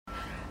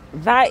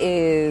That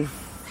is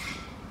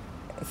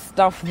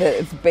stuff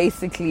that's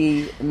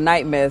basically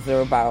nightmares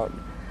are about.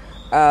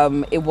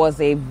 It was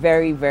a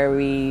very,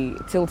 very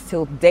tilt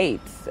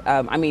date.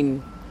 I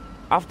mean,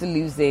 after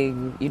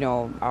losing,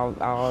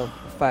 our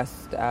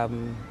first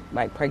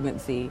like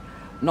pregnancy,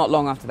 not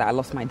long after that, I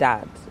lost my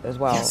dad as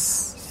well. Yes.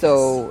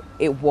 So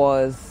it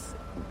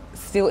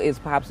still is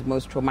perhaps the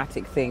most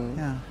traumatic thing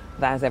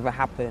that has ever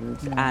happened.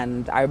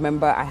 And I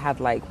remember I had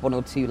like one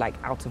or two like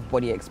out of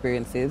body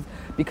experiences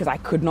because I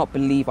could not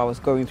believe I was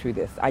going through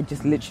this. I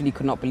just literally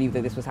could not believe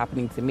that this was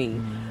happening to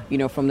me.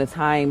 From the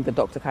time the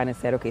doctor kind of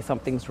said, okay,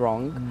 something's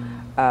wrong,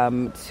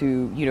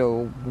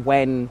 to,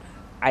 when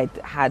I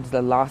had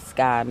the last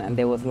scan and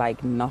there was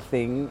like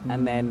nothing,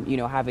 and then,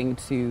 having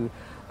to,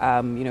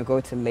 go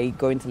into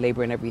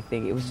labor and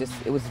everything. It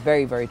was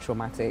very, very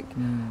traumatic.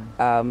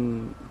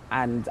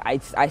 And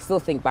I still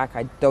think back,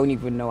 I don't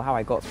even know how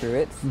I got through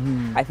it.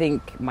 I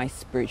think my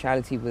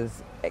spirituality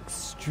was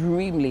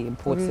extremely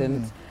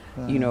important,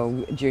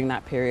 during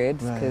that period.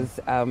 Because,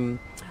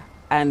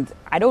 and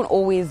I don't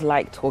always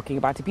like talking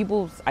about it.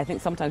 I think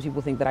sometimes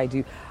people think that I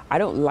do. I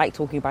don't like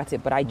talking about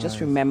it, but I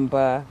just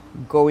remember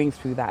going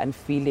through that and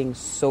feeling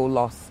so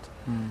lost,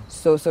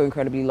 so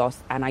incredibly lost.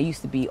 And I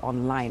used to be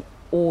online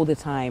all the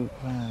time,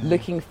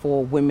 looking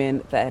for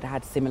women that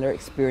had similar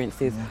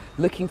experiences,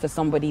 looking for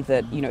somebody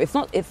that,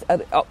 it's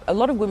a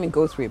lot of women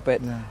go through it,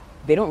 but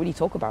they don't really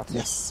talk about it.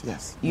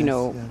 Yes.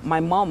 My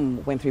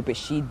mom went through it, but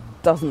she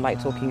doesn't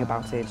like talking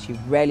about it. She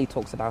rarely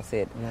talks about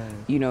it.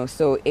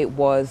 So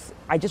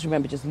I just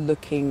remember just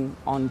going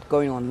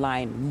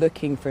online,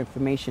 looking for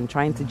information,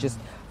 trying to just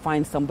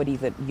find somebody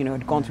that,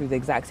 had gone through the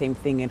exact same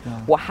thing, and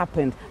what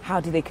happened, how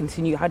did they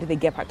continue, how did they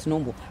get back to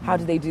normal, how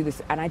did they do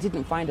this, and I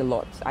didn't find a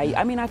lot.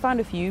 I mean, I found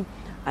a few,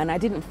 and I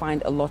didn't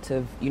find a lot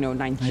of,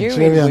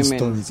 Nigerian women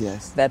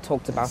stories, that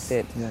talked about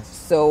it. Yes.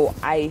 So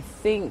I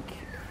think,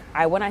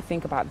 when I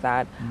think about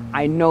that,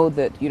 I know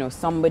that,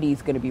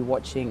 somebody's going to be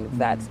watching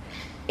that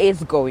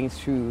is going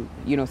through,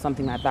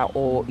 something like that,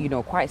 or,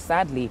 quite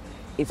sadly,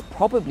 is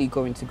probably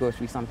going to go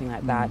through something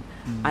like that.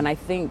 And I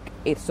think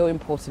it's so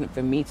important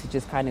for me to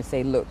just kind of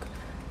say, look,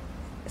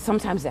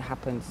 sometimes it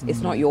happens.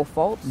 It's not your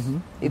fault.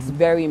 It's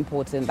very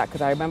important that,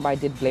 because I remember I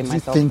did blame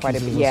myself quite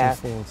a bit.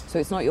 So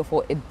it's not your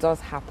fault. It does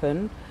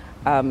happen.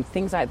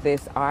 Things like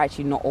this are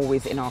actually not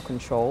always in our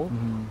control,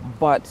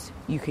 but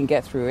you can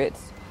get through it.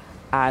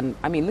 And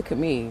I mean, look at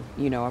me,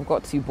 I've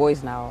got 2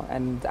 boys now,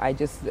 and I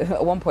just,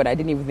 at one point I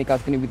didn't even think I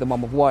was going to be the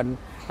mom of one,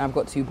 and I've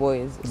got 2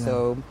 boys.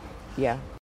 So, yeah.